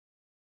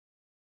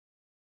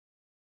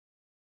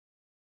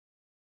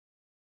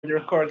to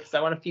record because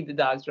I want to feed the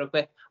dogs real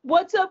quick.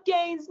 What's up,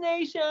 Gaines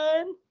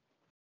Nation?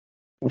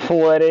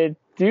 What it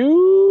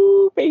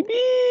do,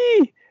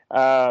 baby?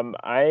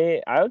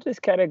 I'll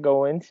just kind of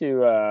go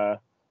into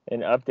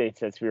an update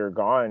since we were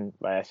gone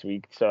last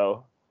week.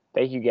 So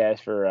thank you guys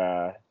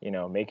for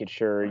making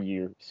sure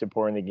you're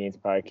supporting the Gains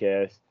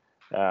podcast.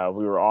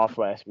 We were off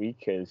last week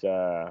because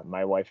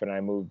my wife and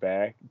I moved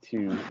back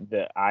to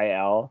the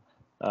IL.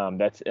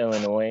 That's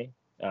Illinois.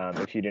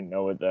 If you didn't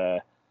know what the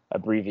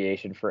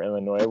abbreviation for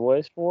Illinois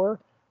was for,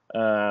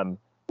 um,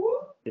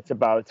 it's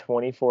about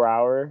 24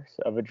 hours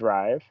of a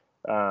drive.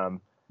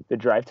 Um, the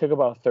drive took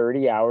about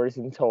 30 hours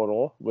in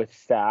total with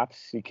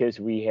stops because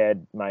we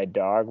had my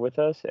dog with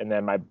us, and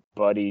then my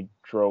buddy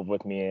drove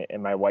with me,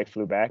 and my wife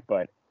flew back.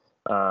 But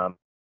um,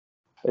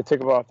 it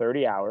took about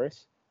 30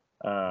 hours.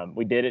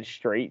 We did it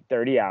straight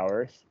 30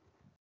 hours.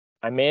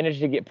 I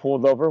managed to get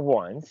pulled over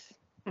once,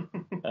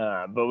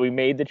 but we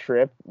made the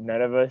trip.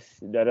 None of us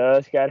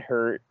got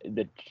hurt.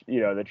 The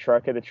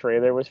truck and the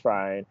trailer was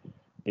fine.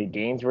 The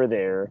gains were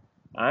there.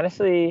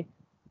 Honestly,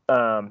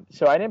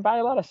 so I didn't buy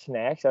a lot of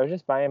snacks. I was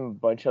just buying a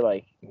bunch of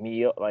like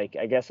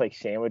I guess like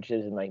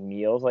sandwiches and like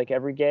meals like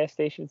every gas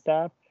station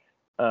stop.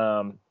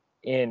 Um,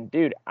 and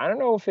dude, I don't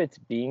know if it's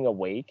being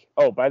awake.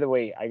 Oh, by the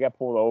way, I got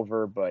pulled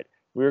over, but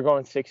we were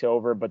going six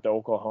over, but the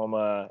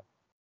Oklahoma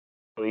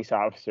police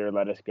officer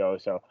let us go.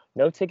 So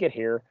no ticket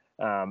here.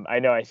 I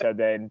know I said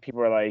that, and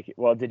people were like,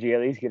 "Well, did you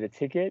at least get a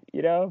ticket?"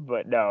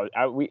 But no,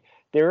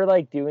 they were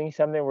like doing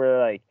something where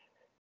like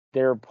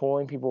they're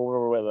pulling people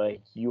over with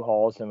like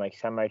U-Hauls and like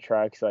semi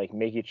trucks, like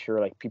making sure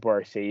like people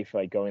are safe,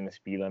 like going the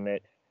speed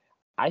limit.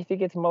 I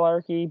think it's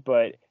malarkey,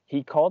 but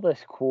he called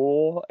us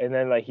cool, and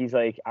then like he's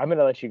like, "I'm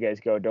gonna let you guys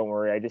go. Don't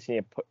worry. I just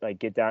need to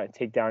get down,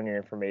 take down your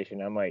information."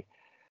 I'm like,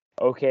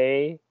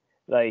 "Okay,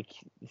 like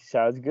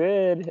sounds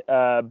good."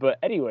 But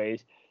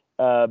anyways,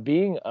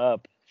 being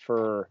up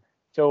for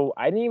so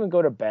I didn't even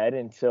go to bed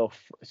until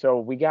so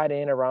we got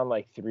in around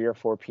like 3 or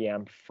 4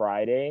 p.m.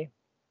 Friday,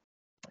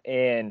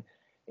 and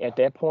at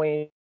that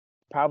point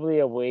probably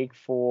awake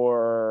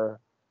for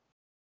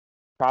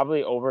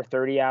probably over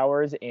 30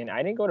 hours, and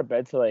I didn't go to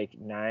bed till like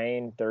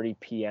 9:30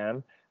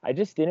 p.m. I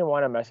just didn't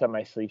want to mess up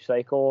my sleep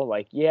cycle.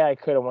 Like, yeah, I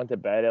could have went to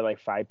bed at like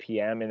 5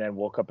 p.m. and then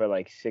woke up at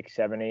like 6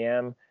 7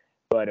 a.m.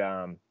 But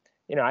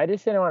I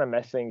just didn't want to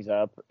mess things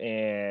up,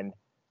 and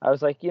I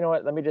was like, you know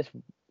what, let me just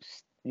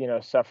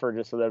suffer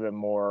just a little bit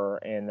more,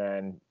 and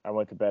then I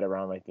went to bed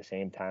around like the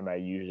same time I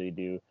usually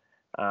do.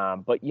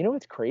 But you know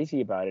what's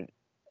crazy about it,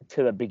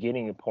 to the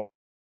beginning point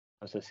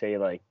was to say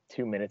like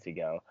 2 minutes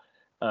ago.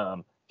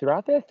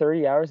 Throughout that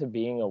 30 hours of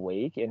being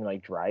awake and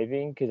like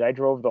driving, because I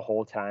drove the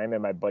whole time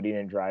and my buddy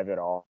didn't drive at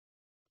all.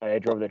 I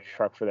drove the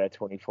truck for that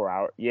 24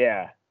 hour.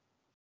 Yeah,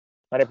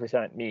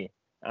 100% me.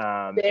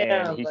 And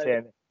Damn, he buddy.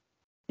 said,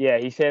 yeah,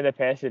 he sat in the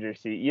passenger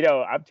seat.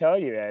 I'm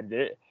telling you, man,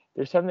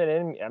 there's something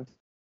in me.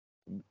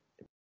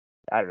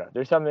 I don't know.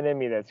 There's something in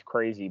me that's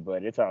crazy,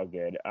 but it's all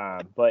good.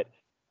 But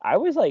I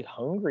was like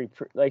hungry,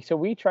 like so.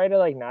 We try to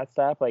like not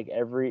stop like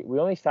we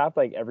only stop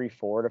like every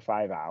 4 to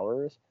 5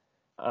 hours.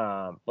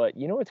 But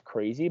you know what's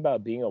crazy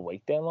about being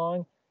awake that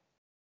long?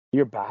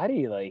 Your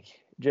body like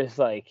just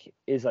like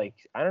is like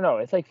I don't know.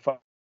 It's like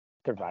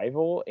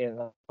survival, and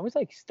I was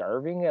like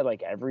starving at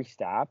like every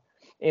stop,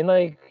 and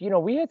like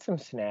we had some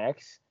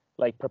snacks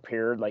like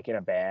prepared like in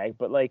a bag,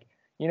 but like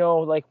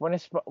like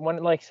when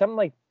like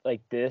something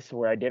like this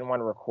where I didn't want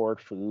to record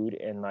food,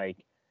 and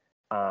like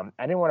I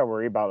didn't want to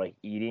worry about like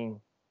eating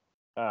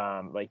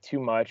like too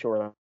much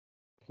or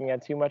looking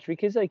at too much,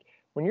 because like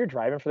when you're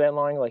driving for that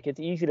long, like it's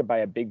easy to buy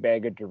a big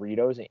bag of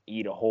Doritos and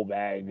eat a whole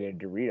bag of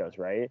Doritos,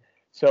 right?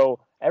 So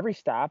every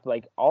stop,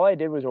 like all I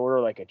did was order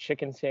like a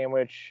chicken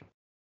sandwich,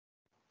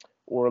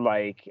 or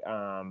like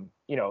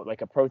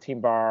like a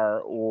protein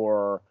bar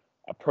or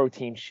a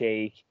protein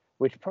shake,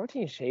 which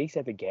protein shakes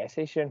at the gas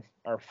station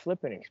are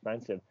flipping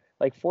expensive.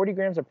 Like 40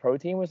 grams of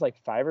protein was like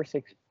 $5 or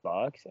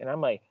 $6, and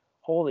I'm like,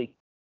 holy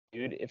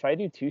dude, if I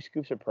do 2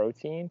 scoops of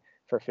protein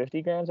for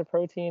 50 grams of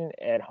protein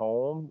at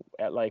home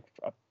at like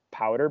a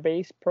powder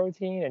based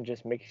protein and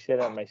just mix it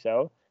up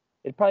myself,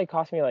 it probably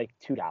cost me like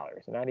 $2,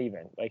 not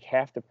even like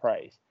half the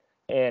price.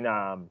 And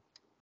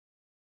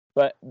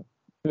but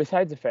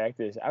besides the fact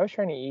is, I was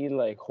trying to eat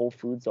like whole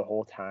foods the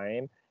whole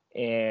time,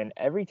 and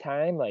every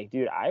time, like,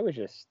 dude, I was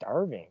just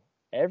starving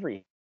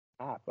every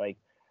stop. Like,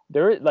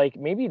 like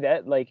maybe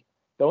that, like,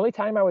 the only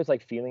time I was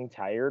like feeling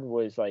tired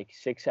was like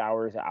 6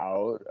 hours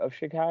out of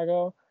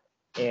Chicago,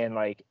 and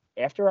like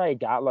after I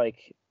got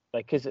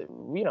cause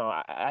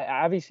I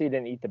obviously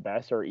didn't eat the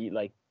best or eat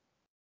like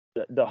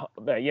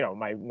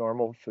my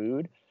normal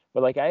food,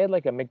 but like I had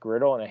like a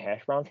McGriddle and a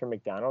hash brown from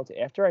McDonald's.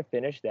 After I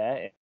finished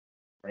that and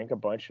drank a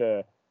bunch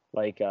of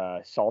like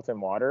salt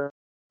and water,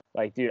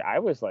 like dude, I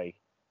was like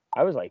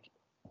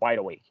wide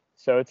awake.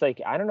 So it's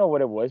like I don't know what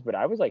it was, but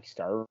I was like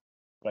starved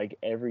like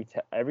every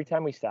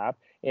time we stopped,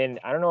 and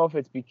I don't know if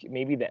it's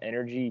maybe the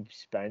energy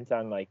spent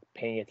on like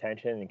paying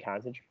attention and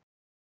concentrating,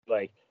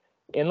 like,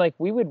 and like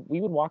we would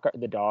walk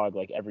the dog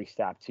like every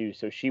stop too,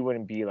 so she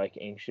wouldn't be like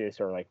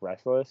anxious or like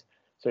restless.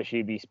 so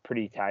she'd be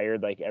pretty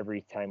tired like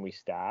every time we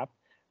stop.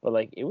 But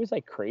like it was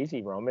like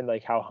crazy, Roman,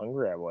 like how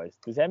hungry I was.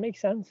 Does that make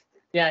sense?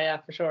 Yeah,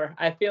 for sure.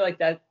 I feel like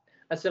that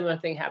a similar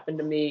thing happened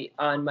to me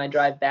on my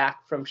drive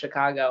back from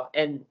Chicago,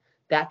 and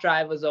that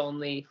drive was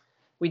only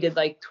we did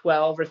like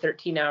 12 or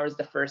 13 hours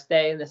the first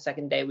day, and the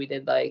second day we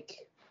did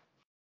like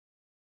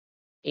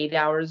 8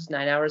 hours,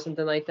 9 hours,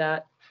 something like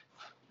that.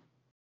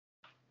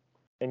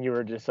 And you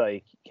were just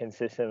like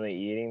consistently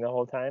eating the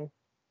whole time?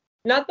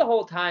 Not the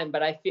whole time,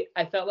 but I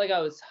felt like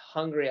I was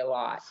hungry a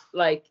lot.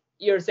 Like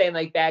you were saying,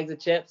 like bags of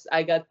chips.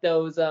 I got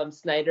those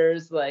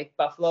Snyder's like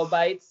buffalo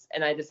bites,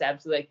 and I just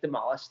absolutely like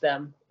demolished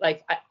them.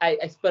 Like I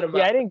split them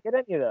Yeah, up. I didn't get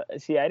any of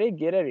those. See, I didn't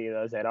get any of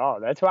those at all.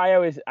 That's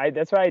why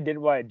that's why I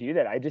didn't want to do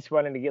that. I just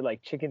wanted to get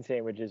like chicken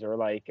sandwiches or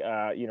like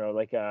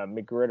like a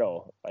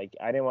McGriddle. Like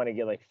I didn't want to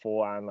get like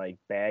full on like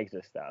bags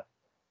of stuff.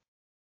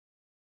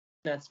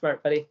 That's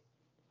smart, buddy.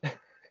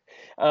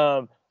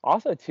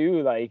 Also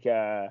too, like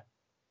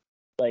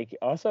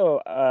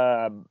also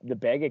the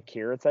bag of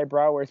carrots I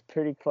brought was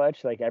pretty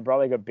clutch. Like I brought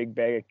like a big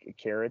bag of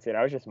carrots and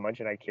I was just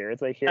munching on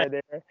carrots like here and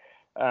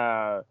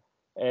there.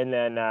 And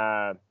then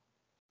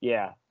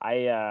yeah,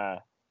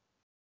 I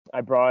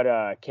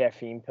brought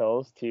caffeine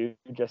pills too,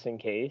 just in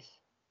case.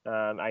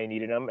 I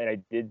needed them, and I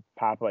did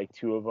pop like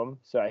 2 of them,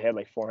 so I had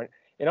like 400.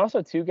 And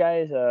also, too,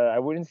 guys, I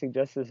wouldn't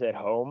suggest this at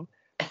home,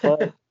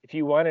 but if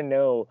you want to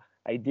know,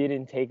 I did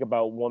intake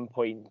about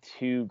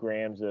 1.2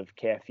 grams of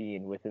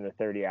caffeine within the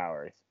 30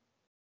 hours.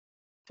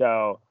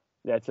 So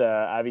that's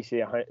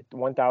obviously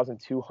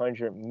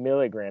 1,200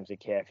 milligrams of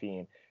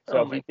caffeine. So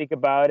Oh if you my. think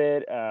about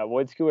it,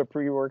 one scoop of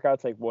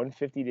pre-workouts like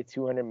 150 to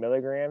 200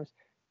 milligrams,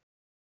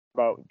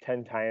 about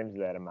 10 times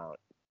that amount,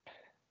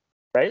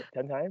 right?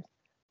 10 times?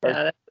 Or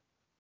Yeah,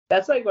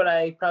 that's like what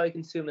I probably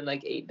consume in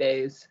like 8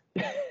 days.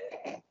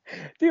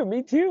 dude,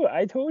 me too.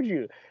 I told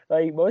you.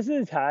 Like most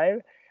of the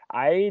time,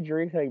 I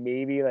drink like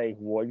maybe like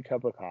 1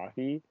 cup of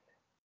coffee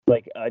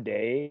like a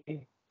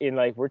day. And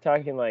like we're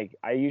talking like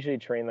I usually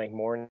train like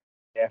morning,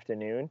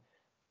 afternoon,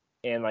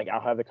 and like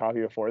I'll have the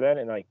coffee before then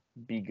and like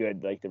be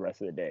good like the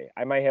rest of the day.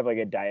 I might have like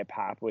a diet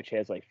pop which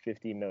has like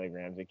 50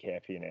 milligrams of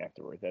caffeine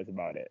afterwards. That's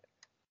about it.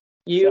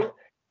 So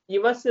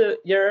You must have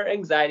your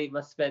anxiety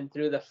must have been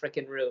through the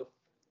freaking roof.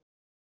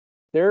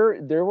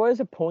 there was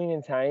a point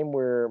in time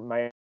where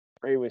my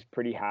rate was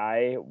pretty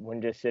high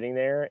when just sitting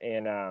there,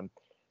 and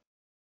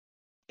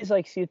it's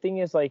like, see, the thing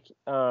is like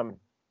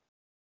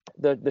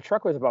the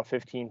truck was about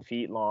 15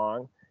 feet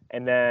long,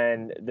 and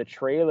then the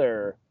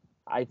trailer,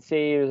 I'd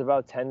say it was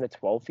about 10 to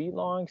 12 feet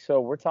long. So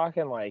we're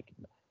talking like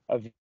a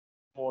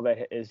vehicle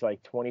that is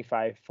like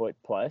 25 foot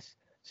plus.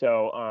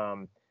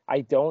 So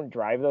I don't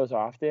drive those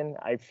often.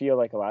 I feel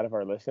like a lot of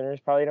our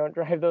listeners probably don't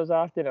drive those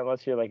often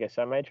unless you're like a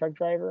semi truck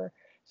driver.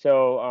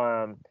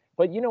 So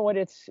but you know what,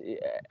 it's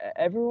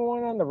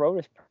everyone on the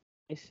road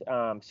is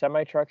nice.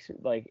 Semi trucks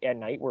like at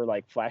night were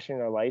like flashing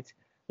their lights,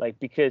 like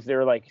because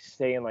they're like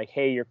saying like,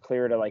 hey, you're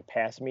clear to like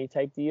pass me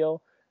type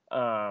deal.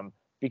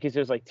 Because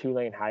there's like 2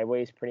 lane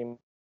highways pretty much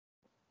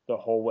the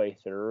whole way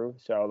through.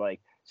 So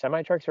like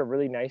semi trucks are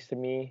really nice to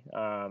me.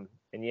 And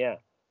yeah,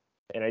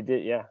 and I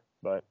did, yeah.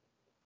 But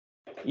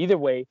either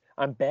way,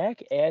 I'm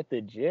back at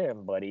the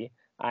gym, buddy.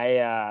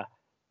 I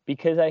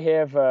because I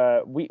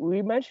have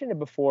we mentioned it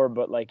before,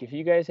 but like if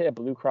you guys have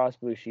Blue Cross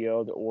Blue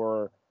Shield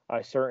or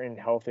a certain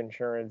health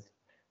insurance,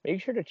 make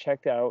sure to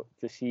check out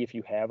to see if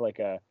you have like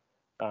a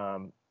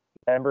um,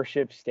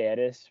 membership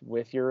status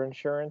with your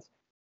insurance,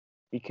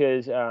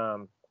 because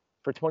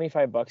for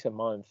 25 bucks a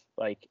month,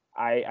 like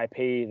I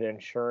pay the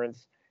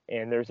insurance,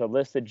 and there's a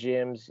list of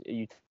gyms.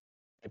 You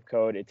type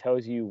code, it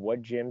tells you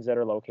what gyms that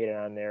are located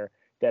on there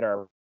that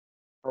are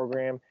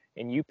program,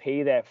 and you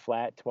pay that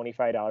flat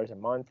 $25 a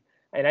month.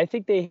 And I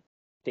think they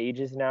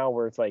stages now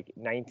where it's like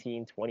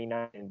 19,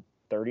 29, and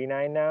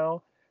 39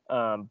 now.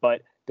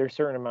 But there's a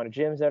certain amount of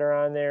gyms that are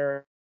on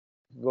there.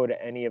 Go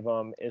to any of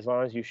them as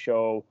long as you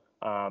show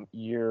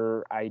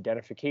your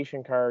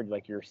identification card,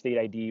 like your state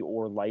ID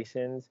or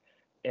license,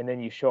 and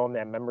then you show them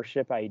that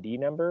membership ID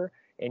number,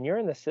 and you're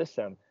in the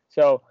system.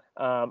 So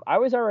I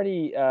was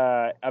already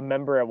a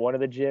member at one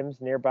of the gyms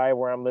nearby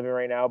where I'm living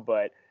right now,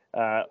 but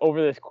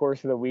over this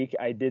course of the week,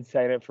 I did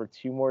sign up for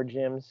 2 more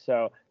gyms.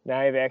 So now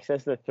I have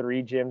access to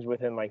 3 gyms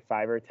within like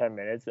 5 or 10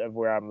 minutes of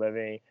where I'm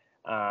living.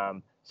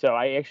 So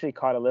I actually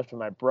caught a lift with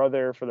my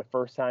brother for the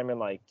first time in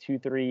like 2,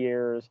 3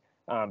 years,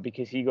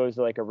 because he goes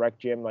to like a rec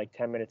gym like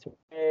 10 minutes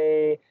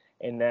away.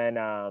 And then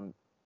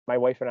my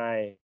wife and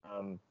I,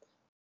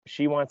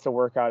 she wants to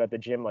work out at the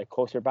gym like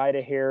closer by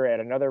to here at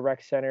another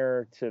rec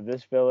center to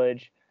this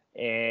village.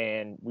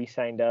 And we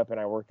signed up and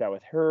I worked out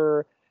with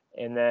her.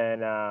 And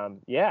then,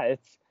 yeah,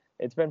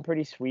 it's been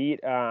pretty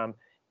sweet.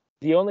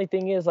 The only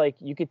thing is like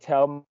you could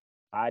tell my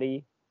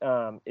body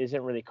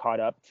isn't really caught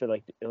up to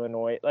like the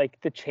Illinois, like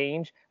the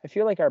change. I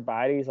feel like our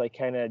bodies like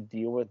kind of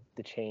deal with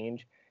the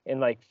change,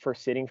 and like for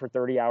sitting for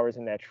 30 hours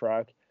in that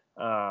truck,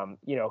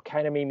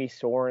 kind of made me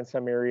sore in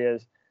some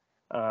areas.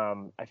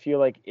 I feel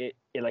like it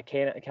like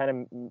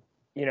kind of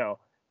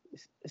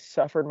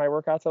suffered my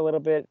workouts a little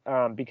bit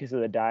because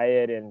of the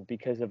diet and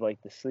because of like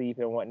the sleep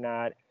and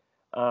whatnot.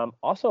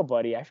 Also,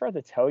 buddy, I forgot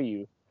to tell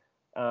you.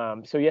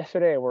 So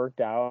yesterday I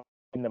worked out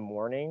in the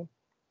morning.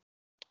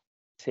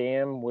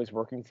 Sam was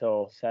working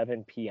till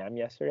 7 p.m.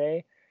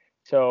 yesterday.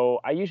 So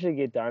I usually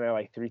get done at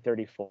like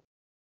 3:34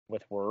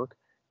 with work.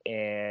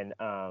 And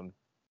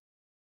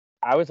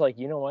I was like,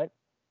 you know what?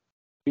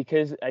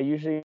 Because I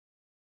usually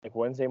like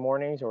Wednesday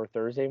mornings or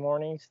Thursday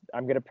mornings,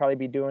 I'm gonna probably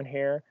be doing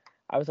hair.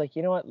 I was like,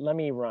 you know what? Let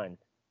me run.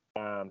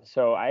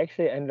 So I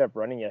actually ended up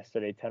running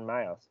yesterday 10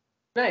 miles.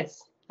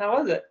 Nice. How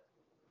was it?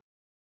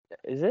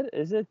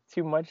 Is it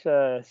too much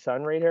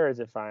sun right here or is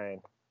it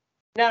fine?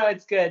 No,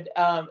 it's good.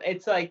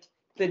 It's like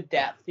the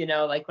depth,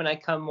 like when I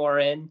come more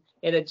in,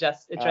 it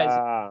adjusts. It tries to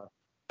Uh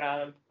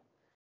around.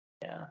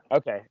 Yeah.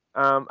 okay.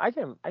 I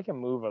can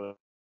move a little.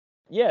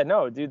 Yeah,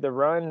 no, dude, the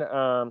run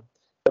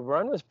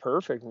was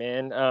perfect,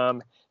 man.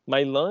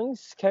 My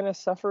lungs kind of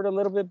suffered a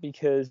little bit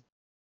because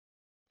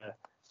uh,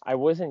 I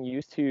wasn't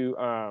used to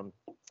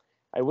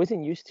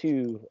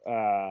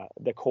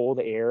the cold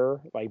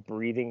air, like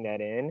breathing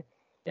that in,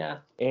 Yeah.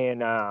 and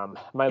my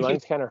The, hu-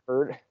 lungs kind of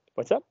hurt.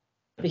 What's up?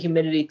 the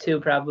humidity too,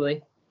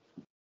 probably.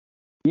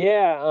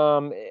 Yeah,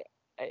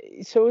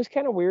 so it was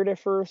kind of weird at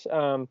first.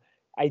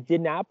 I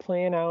did not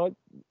plan out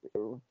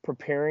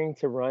preparing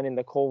to run in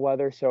the cold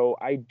weather, so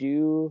I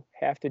do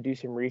have to do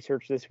some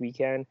research this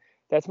weekend.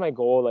 That's my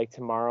goal, like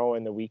tomorrow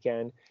and the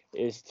weekend,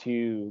 is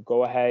to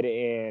go ahead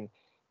and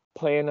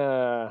plan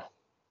a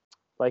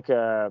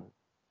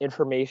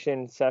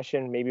information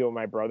session maybe with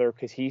my brother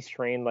because he's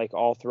trained like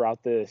all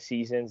throughout the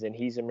seasons and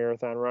he's a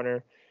marathon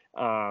runner.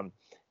 And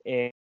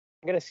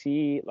I'm gonna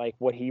see like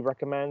what he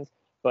recommends,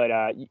 but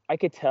I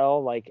could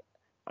tell like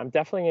I'm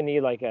definitely gonna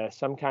need like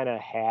some kind of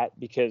hat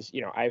because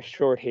I have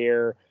short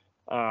hair.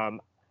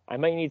 um I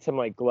might need some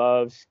like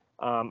gloves.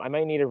 I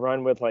might need to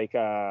run with like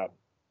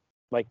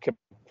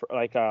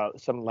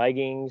some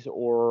leggings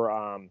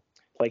or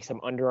like some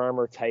Under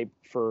Armour type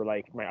for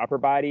like my upper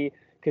body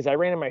because I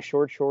ran in my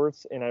short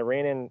shorts and I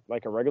ran in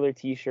like a regular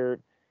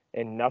t-shirt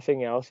and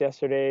nothing else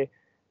yesterday.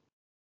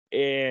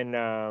 And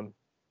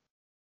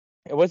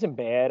it wasn't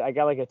bad. I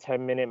got like a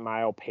 10-minute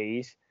mile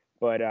pace,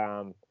 but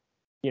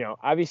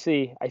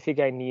obviously I think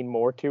I need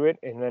more to it.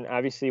 And then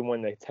obviously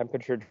when the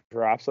temperature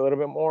drops a little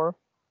bit more,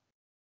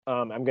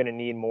 I'm gonna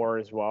need more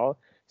as well.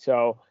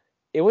 So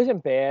it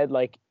wasn't bad.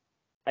 Like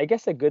I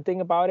guess the good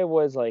thing about it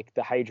was like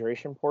the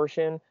hydration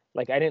portion.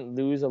 Like I didn't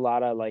lose a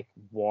lot of like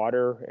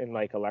water and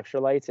like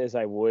electrolytes as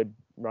I would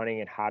running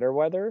in hotter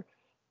weather,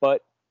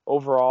 but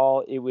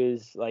overall it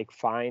was like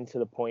fine to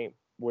the point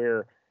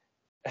where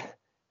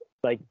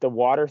like the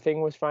water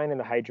thing was fine and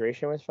the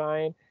hydration was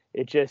fine.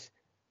 It just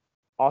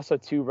also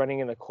too running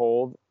in the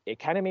cold, it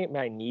kind of made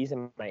my knees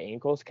and my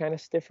ankles kind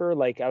of stiffer.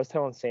 Like I was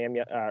telling Sam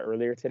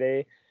earlier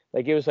today,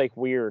 like it was like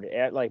weird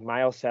at like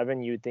mile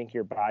 7 you'd think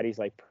your body's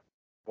like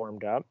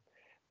warmed up,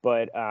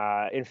 but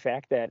in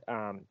fact that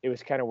it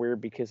was kind of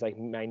weird because like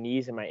my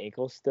knees and my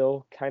ankles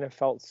still kind of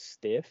felt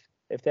stiff,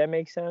 if that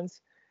makes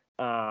sense.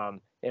 And I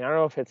don't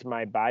know if it's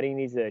my body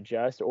needs to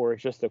adjust or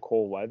it's just the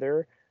cold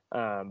weather.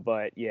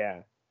 But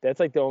yeah, that's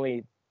like the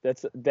only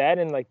that's that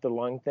and like the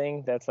lung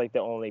thing. That's like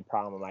the only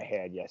problem I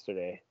had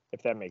yesterday,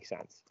 if that makes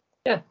sense.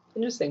 Yeah.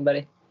 Interesting,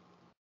 buddy.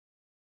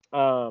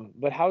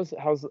 But how's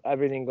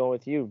everything going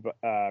with you,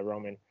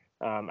 Roman?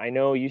 I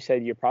know you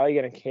said you're probably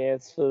gonna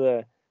cancel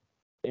the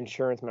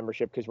insurance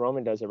membership because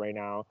Roman does it right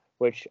now,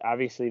 which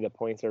obviously the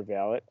points are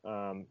valid.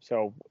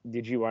 So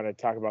did you want to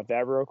talk about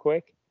that real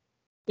quick?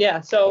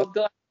 Yeah. So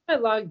the last time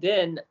I logged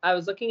in, I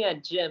was looking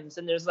at gyms,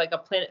 and there's like a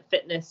Planet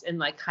Fitness in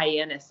like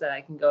Hyannis that I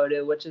can go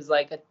to, which is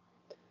like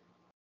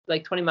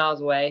 20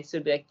 miles away, so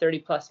it'd be like 30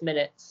 plus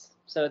minutes.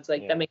 So it's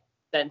like that Yeah. makes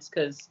sense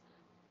because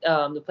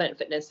the Planet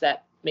Fitness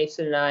that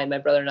Mason and I, my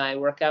brother and I,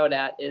 work out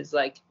at is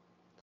like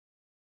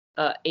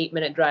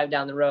 8-minute drive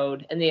down the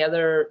road, and the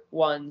other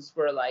ones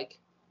were like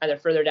either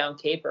further down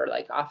Cape or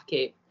like off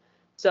Cape.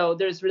 So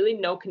there's really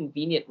no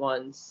convenient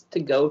ones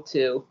to go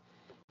to.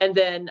 And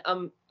then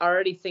I'm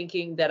already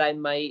thinking that I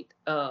might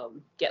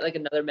get like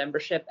another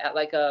membership at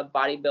like a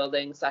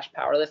bodybuilding /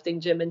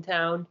 powerlifting gym in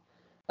town.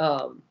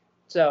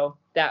 So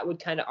that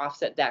would kind of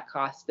offset that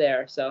cost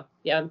there. So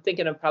yeah, I'm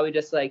thinking of probably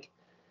just like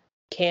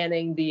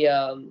canning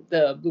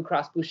the Blue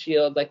Cross Blue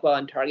Shield like Well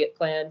on Target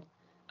plan.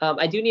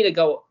 I do need to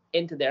go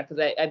into there because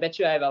I bet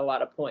you I have a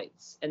lot of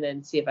points, and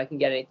then see if I can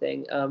get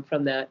anything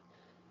from that.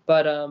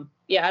 But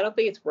yeah, I don't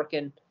think it's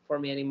working for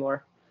me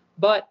anymore.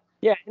 But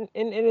Yeah, and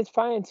it's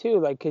fine too,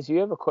 like because you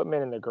have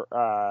equipment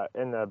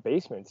in the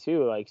basement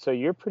too, like so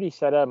you're pretty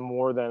set up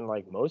more than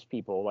like most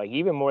people, like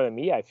even more than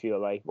me, I feel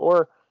like,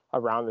 or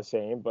around the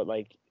same, but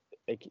like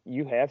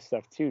you have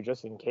stuff too,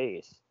 just in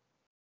case.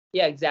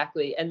 yeah,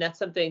 exactly, and that's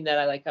something that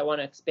I want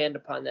to expand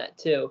upon that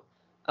too.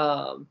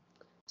 Um,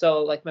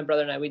 so like my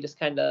brother and I, we just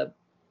kind of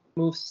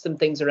moved some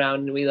things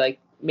around, and we like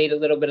made a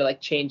little bit of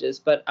like changes.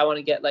 But I want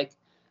to get like,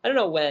 I don't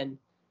know when,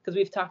 because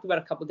we've talked about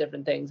a couple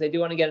different things. I do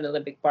want to get an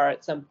Olympic bar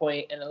at some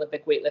point, an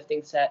Olympic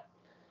weightlifting set.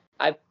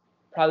 I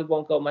probably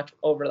won't go much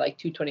over like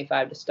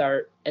 225 to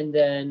start, and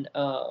then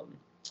I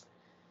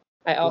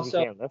Because you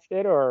also, can't lift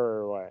it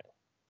or what?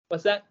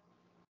 what's that?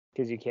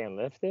 Because you can't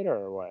lift it,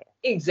 or what?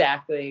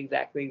 Exactly.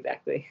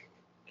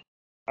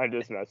 I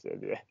just messed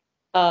with you.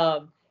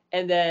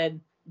 And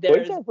then Weights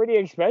there's are pretty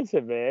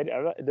expensive, man.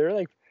 They're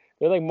like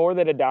more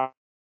than $1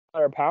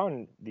 a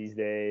pound these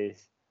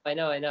days. I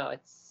know.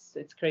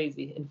 It's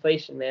crazy.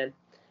 Inflation, man.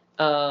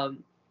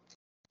 Um,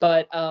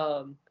 but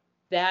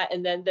that,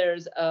 and then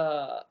there's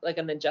like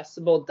an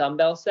adjustable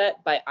dumbbell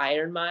set by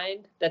Iron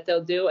Mind that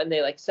they'll do, and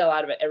they like sell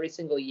out of it every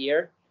single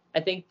year. I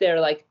think they're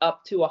like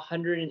up to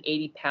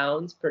 180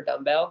 pounds per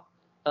dumbbell.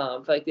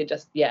 For like they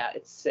just, yeah,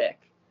 it's sick.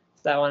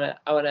 So I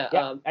wanna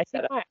Yeah, I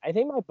set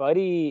think up.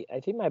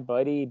 my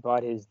buddy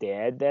bought his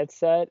dad that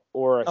set,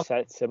 or a Oh,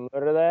 set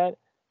similar to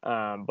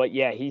that. But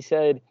yeah, he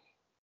said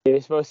it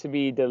was supposed to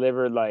be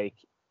delivered like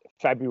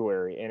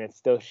February, and it's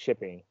still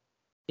shipping.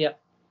 yep.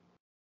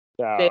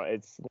 They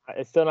So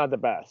it's still not the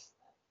best.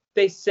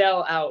 they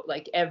sell out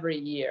like every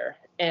year,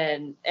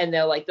 and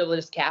they'll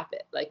just cap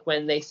it. Like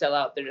when they sell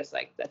out, they're just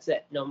like, that's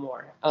it, no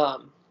more.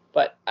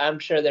 But I'm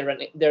sure they're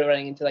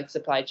running into like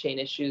supply chain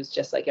issues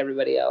just like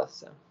everybody else.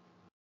 So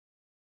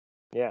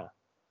Yeah,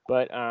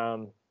 but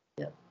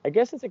yeah. I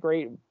guess it's a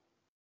great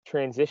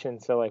transition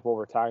to like what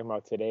we're talking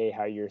about today.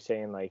 How you're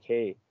saying like,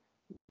 hey,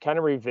 kind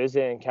of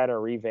revisit and kind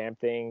of revamp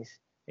things,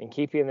 and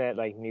keeping that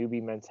like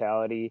newbie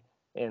mentality,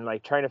 and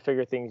like trying to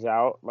figure things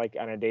out like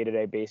on a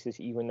day-to-day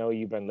basis, even though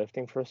you've been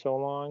lifting for so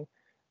long.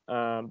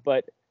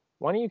 But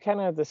why don't you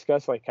kind of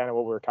discuss like kind of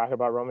what we were talking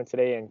about, Roman,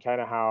 today, and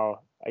kind of how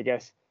I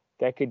guess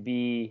that could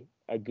be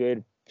a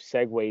good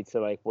segue to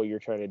like what you're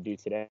trying to do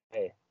today.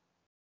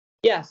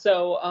 Yeah,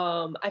 so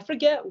I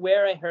forget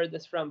where I heard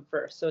this from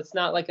first, so it's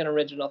not like an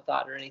original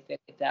thought or anything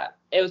like that.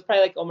 It was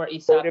probably like Omar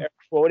Isaac.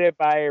 Quoted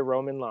by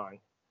Roman Long.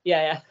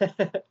 Yeah.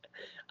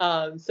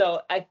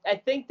 So I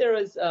think there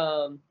was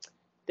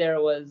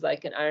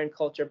like an Iron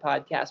Culture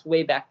podcast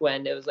way back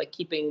when it was like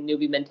keeping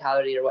newbie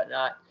mentality or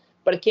whatnot,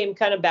 but it came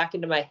kind of back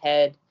into my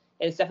head,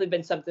 and it's definitely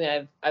been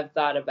something I've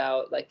thought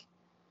about like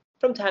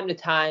from time to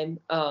time,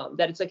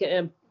 that it's like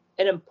an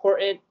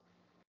important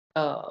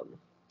um,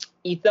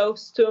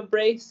 ethos to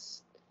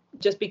embrace,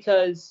 just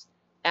because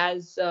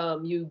as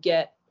you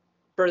get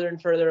further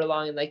and further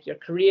along in like your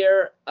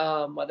career,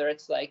 whether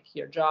it's like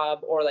your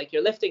job or like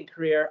your lifting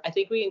career, I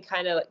think we can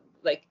kind of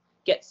like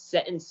get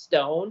set in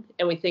stone,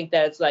 and we think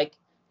that it's like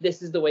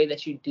this is the way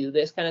that you do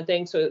this kind of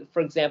thing. So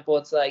for example,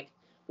 it's like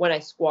when I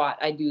squat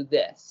I do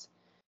this,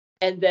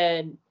 and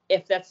then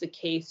if that's the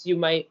case, you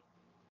might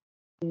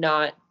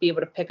not be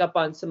able to pick up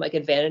on some like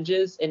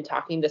advantages in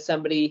talking to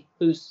somebody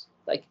who's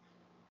like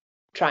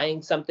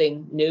trying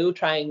something new,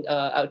 trying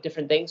out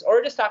different things,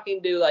 or just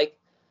talking to like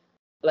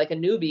a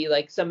newbie,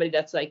 like somebody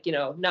that's like,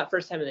 not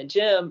first time in the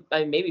gym. I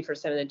mean, maybe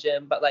first time in the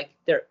gym, but like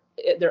they're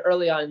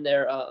early on in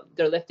their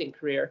lifting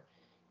career,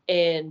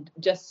 and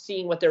just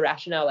seeing what their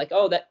rationale, like,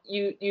 oh, that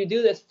you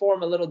do this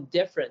form a little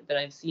different than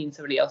I've seen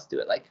somebody else do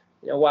it. Like,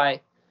 why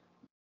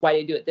do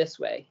you do it this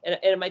way? And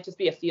it might just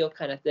be a feel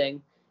kind of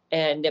thing,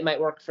 and it might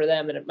work for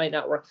them and it might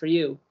not work for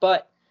you,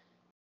 but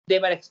they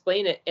might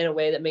explain it in a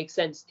way that makes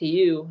sense to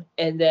you,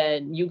 and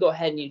then you go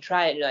ahead and you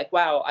try it and you're like,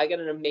 wow, I got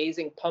an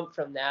amazing pump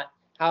from that.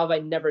 How have I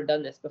never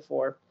done this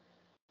before?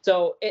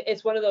 So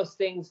it's one of those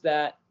things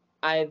that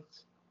I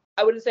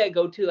wouldn't say I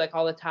go to like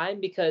all the time,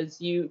 because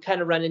you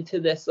kind of run into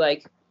this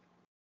like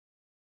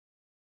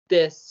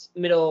this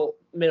middle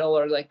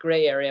or like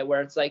gray area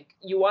where it's like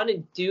you want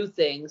to do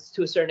things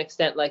to a certain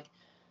extent. Like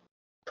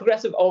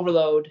progressive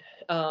overload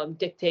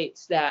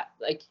dictates that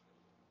like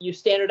you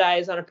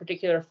standardize on a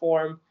particular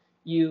form,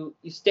 you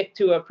stick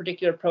to a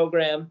particular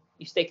program,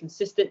 you stay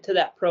consistent to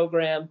that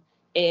program,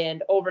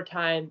 and over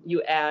time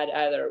you add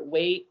either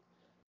weight,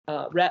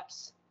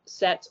 reps,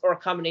 sets, or a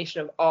combination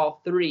of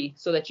all three,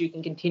 so that you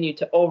can continue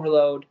to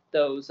overload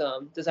those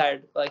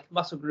desired like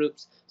muscle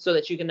groups, so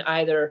that you can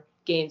either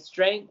gain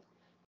strength,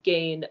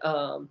 gain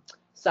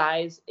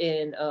size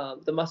in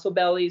the muscle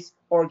bellies,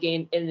 or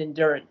gain in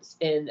endurance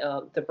in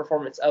the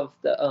performance of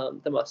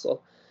the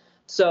muscle.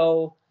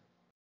 So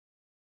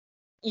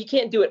you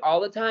can't do it all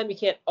the time. You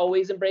can't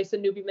always embrace the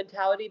newbie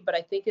mentality, but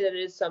I think that it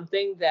is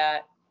something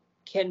that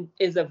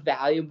is a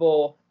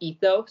valuable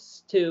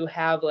ethos to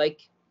have,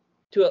 like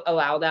to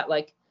allow that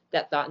like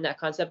that thought and that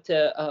concept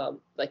to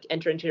like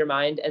enter into your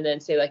mind, and then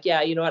say like,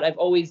 yeah, you know what, I've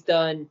always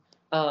done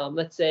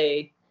let's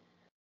say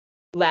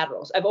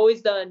laterals. I've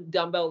always done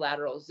dumbbell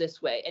laterals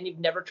this way, and you've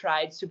never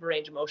tried super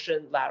range of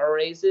motion lateral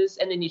raises,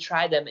 and then you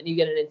try them and you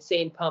get an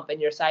insane pump in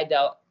your side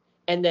delt,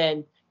 and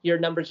then your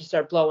numbers just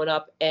start blowing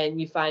up, and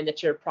you find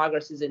that your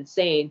progress is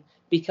insane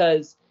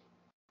because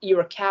you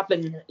were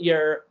capping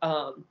your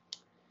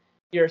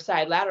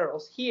side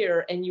laterals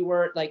here, and you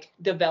weren't like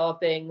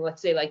developing,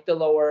 let's say, like the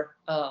lower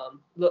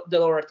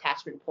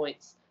attachment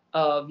points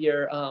of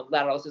your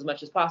laterals as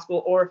much as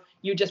possible, or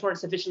you just weren't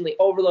sufficiently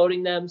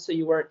overloading them, so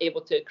you weren't able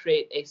to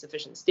create a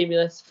sufficient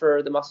stimulus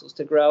for the muscles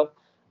to grow.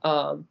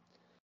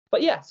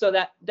 But yeah, so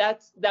that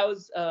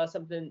was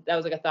something that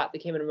was like a thought that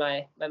came into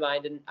my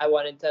mind, and I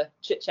wanted to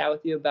chit chat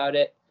with you about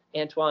it,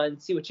 Antoine,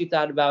 see what you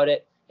thought about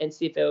it, and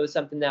see if it was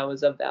something that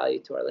was of value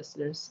to our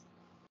listeners.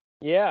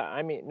 Yeah,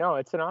 I mean, no,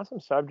 it's an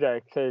awesome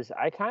subject because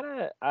I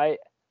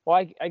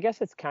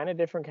guess it's kind of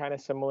different, kind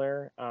of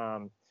similar.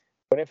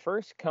 When it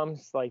first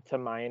comes like to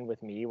mind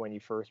with me, when you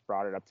first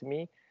brought it up to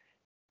me,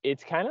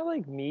 it's kind of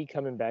like me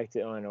coming back to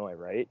Illinois,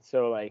 right?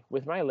 So like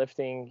with my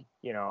lifting,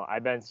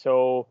 I've been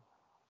so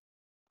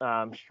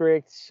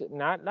strict,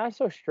 not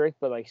so strict,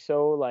 but like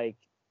so like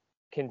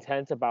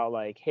content about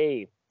like,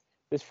 hey,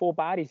 this full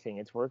body thing,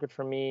 it's working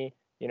for me.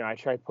 I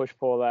tried push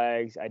pull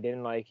legs, I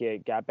didn't like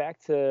it. Got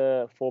back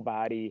to full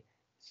body,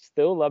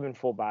 still loving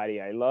full body.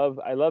 I love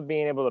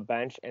being able to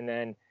bench and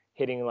then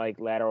hitting like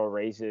lateral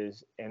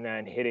raises and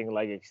then hitting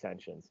leg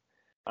extensions.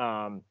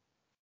 Um,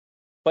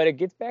 but it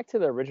gets back to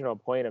the original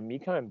point of me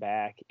coming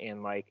back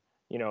and like,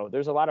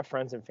 there's a lot of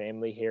friends and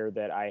family here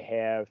that I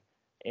have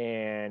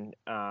and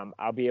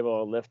I'll be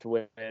able to lift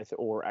with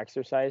or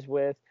exercise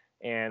with.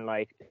 And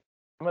like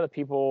some of the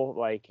people,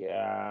 like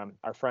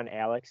our friend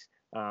Alex,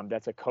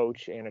 that's a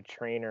coach and a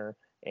trainer,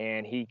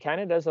 and he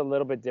kind of does a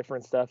little bit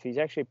different stuff. He's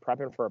actually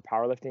prepping for a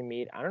powerlifting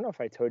meet. I don't know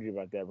if I told you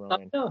about that, Oh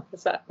Roman. no,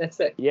 that's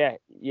it. Yeah,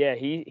 yeah.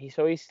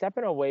 So he's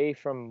stepping away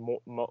from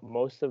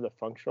most of the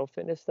functional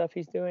fitness stuff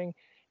he's doing,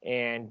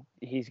 and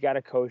he's got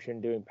a coach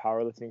and doing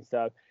powerlifting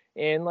stuff.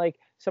 And like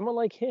someone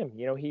like him,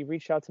 he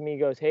reached out to me. He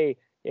goes, "Hey,"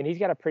 and he's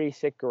got a pretty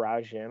sick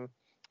garage gym,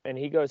 and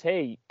he goes,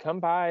 "Hey, come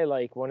by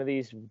like one of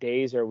these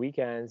days or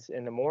weekends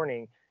in the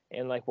morning,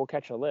 and like we'll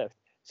catch a lift."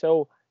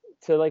 So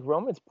to like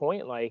Roman's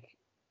point,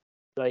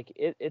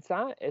 it's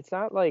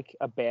not like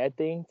a bad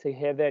thing to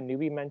have that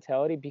newbie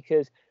mentality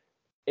because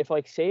if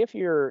like say if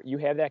you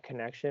have that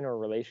connection or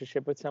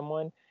relationship with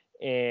someone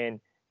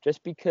and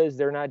just because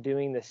they're not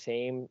doing the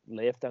same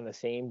lift on the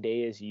same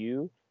day as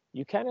you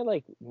kind of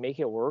like make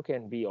it work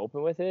and be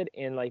open with it.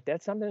 And like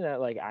that's something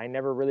that like I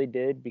never really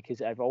did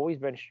because I've always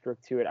been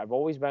strict to it. I've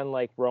always been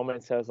like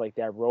Roman says, like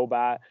that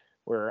robot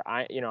where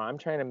I'm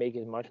trying to make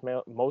as much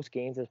most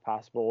gains as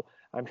possible.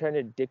 I'm trying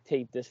to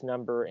dictate this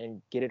number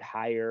and get it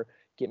higher,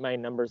 get my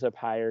numbers up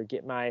higher,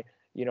 get my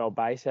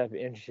bicep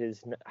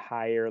inches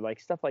higher, like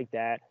stuff like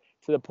that,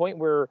 to the point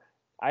where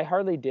I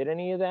hardly did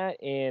any of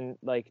that. And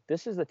like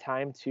this is the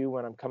time too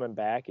when I'm coming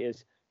back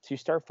is to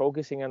start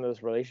focusing on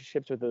those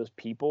relationships with those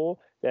people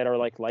that are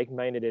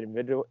like-minded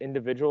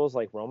individuals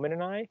like Roman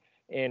and I,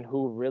 and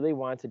who really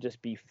want to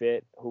just be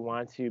fit, who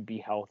want to be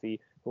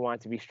healthy, who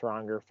want to be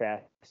stronger,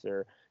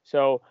 faster.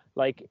 So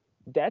like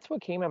that's what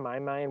came in my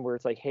mind where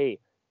it's like, hey,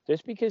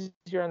 just because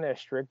you're on that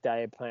strict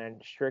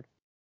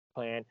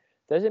plan,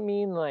 doesn't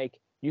mean like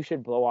you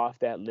should blow off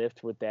that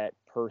lift with that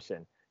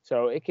person.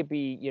 So it could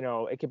be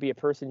a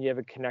person you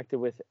haven't connected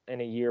with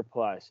in a year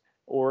plus,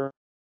 or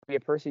be a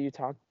person you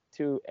talk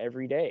to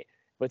every day.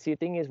 But see, the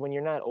thing is, when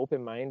you're not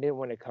open minded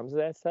when it comes to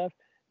that stuff,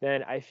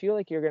 then I feel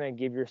like you're gonna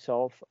give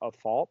yourself a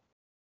fault.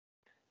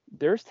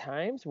 There's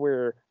times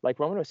where, like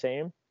Roman was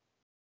saying,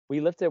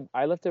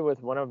 I lifted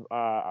with one of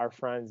our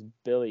friends,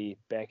 Billy,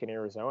 back in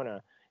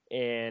Arizona,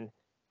 and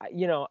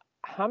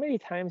how many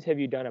times have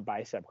you done a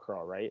bicep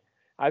curl, right?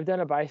 I've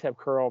done a bicep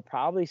curl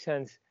probably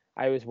since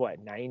I was what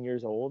 9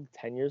 years old,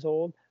 10 years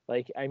old.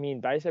 Like I mean,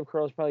 bicep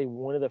curl is probably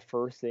one of the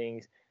first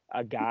things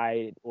a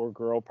guy or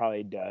girl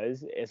probably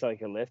does. It's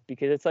like a lift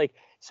because it's like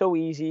so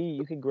easy.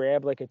 You could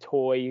grab like a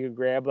toy, you could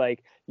grab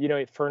like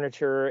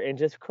furniture and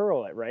just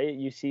curl it, right?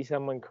 You see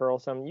someone curl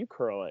something, you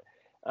curl it.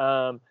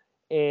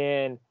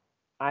 And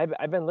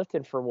I've been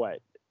lifting for what,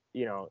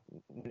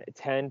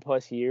 10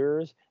 plus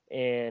years.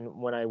 And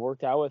when I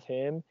worked out with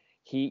him,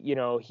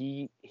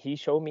 he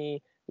showed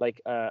me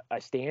like a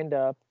stand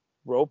up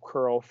rope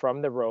curl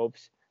from the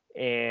ropes.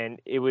 And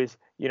it was,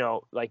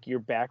 like you're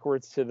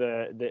backwards to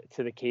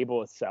the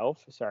cable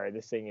itself. Sorry,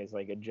 this thing is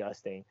like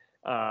adjusting.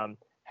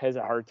 Has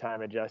a hard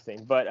time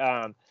adjusting. But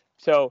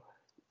so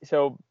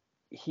so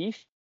he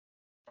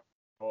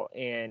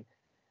and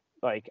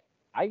like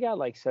I got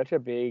like such a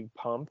big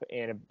pump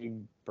and a big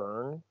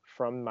burn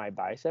from my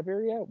bicep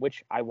area,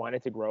 which I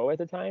wanted to grow at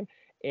the time.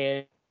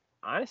 And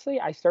honestly,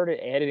 I started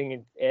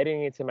adding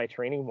it to my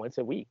training once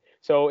a week.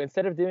 So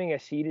instead of doing a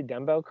seated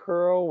dumbbell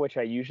curl, which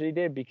I usually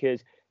did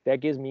because that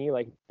gives me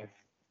like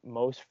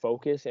most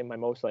focus and my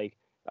most like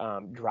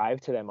drive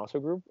to that muscle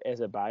group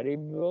as a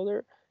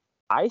bodybuilder,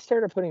 I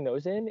started putting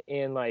those in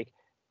and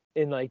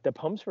the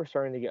pumps were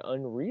starting to get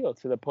unreal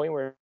to the point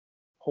where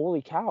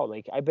holy cow,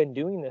 like I've been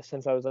doing this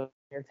since I was like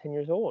 10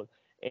 years old.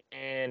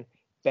 And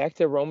back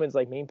to Roman's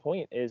like main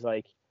point is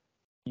like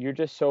you're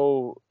just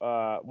so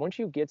once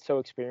you get so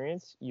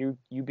experienced, you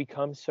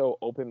become so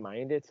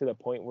open-minded to the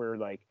point where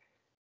like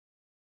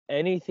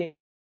anything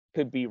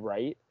could be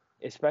right,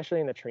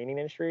 especially in the training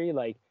industry,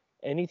 like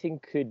anything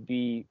could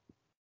be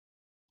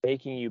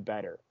making you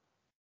better.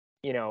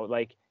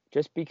 Like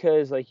just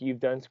because like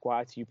you've done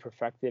squats, you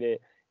perfected it,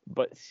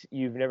 but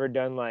you've never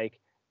done like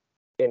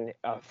in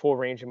a full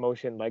range of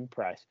motion leg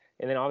press,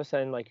 and then all of a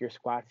sudden like your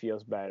squat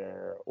feels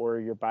better or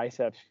your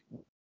biceps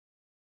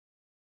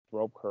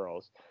rope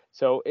curls.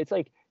 So it's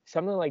like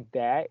something like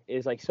that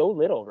is like so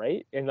little,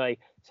 right? And like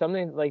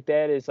something like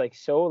that is like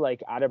so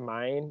like out of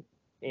mind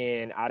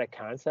and out of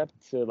concept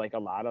to like a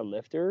lot of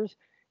lifters.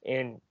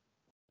 And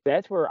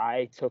that's where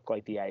I took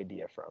like the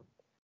idea from.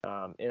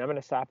 And I'm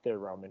gonna stop there,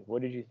 Roman.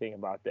 What did you think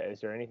about that?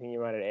 Is there anything you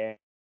wanted to add?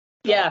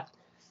 Yeah,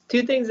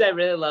 two things I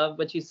really love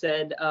what you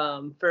said.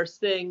 First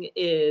thing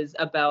is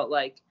about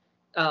like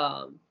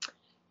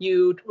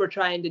you were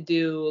trying to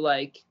do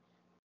like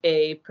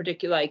a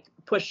particular like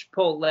push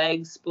pull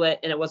leg split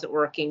and it wasn't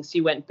working, so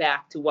you went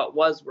back to what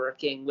was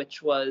working,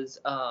 which was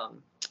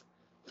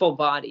full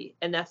body.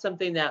 And that's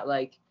something that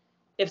like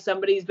if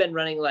somebody's been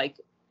running like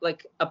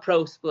a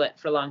pro split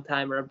for a long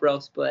time or a bro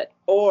split,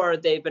 or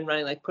they've been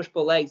running like push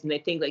pull legs and they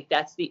think like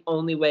that's the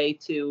only way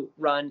to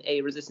run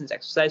a resistance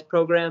exercise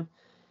program,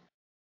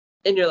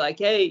 and you're like,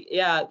 hey,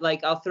 yeah,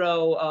 like I'll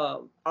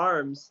throw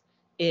arms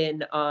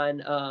in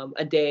on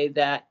a day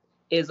that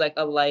is like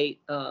a light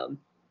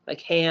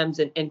like hams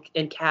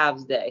and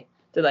calves day.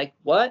 They're like,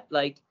 what?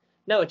 Like,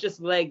 no, it's just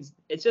legs.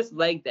 It's just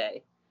leg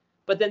day.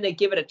 But then they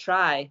give it a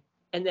try,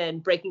 and then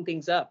breaking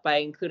things up by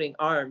including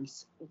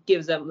arms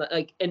gives them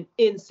like an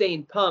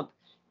insane pump,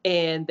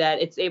 and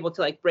that it's able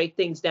to like break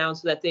things down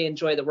so that they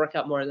enjoy the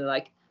workout more. And they're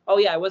like, oh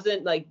yeah, I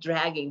wasn't like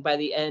dragging by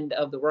the end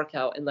of the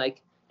workout and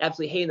like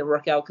absolutely hating the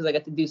workout because I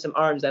got to do some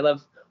arms. I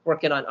love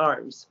working on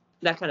arms,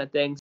 that kind of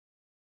thing.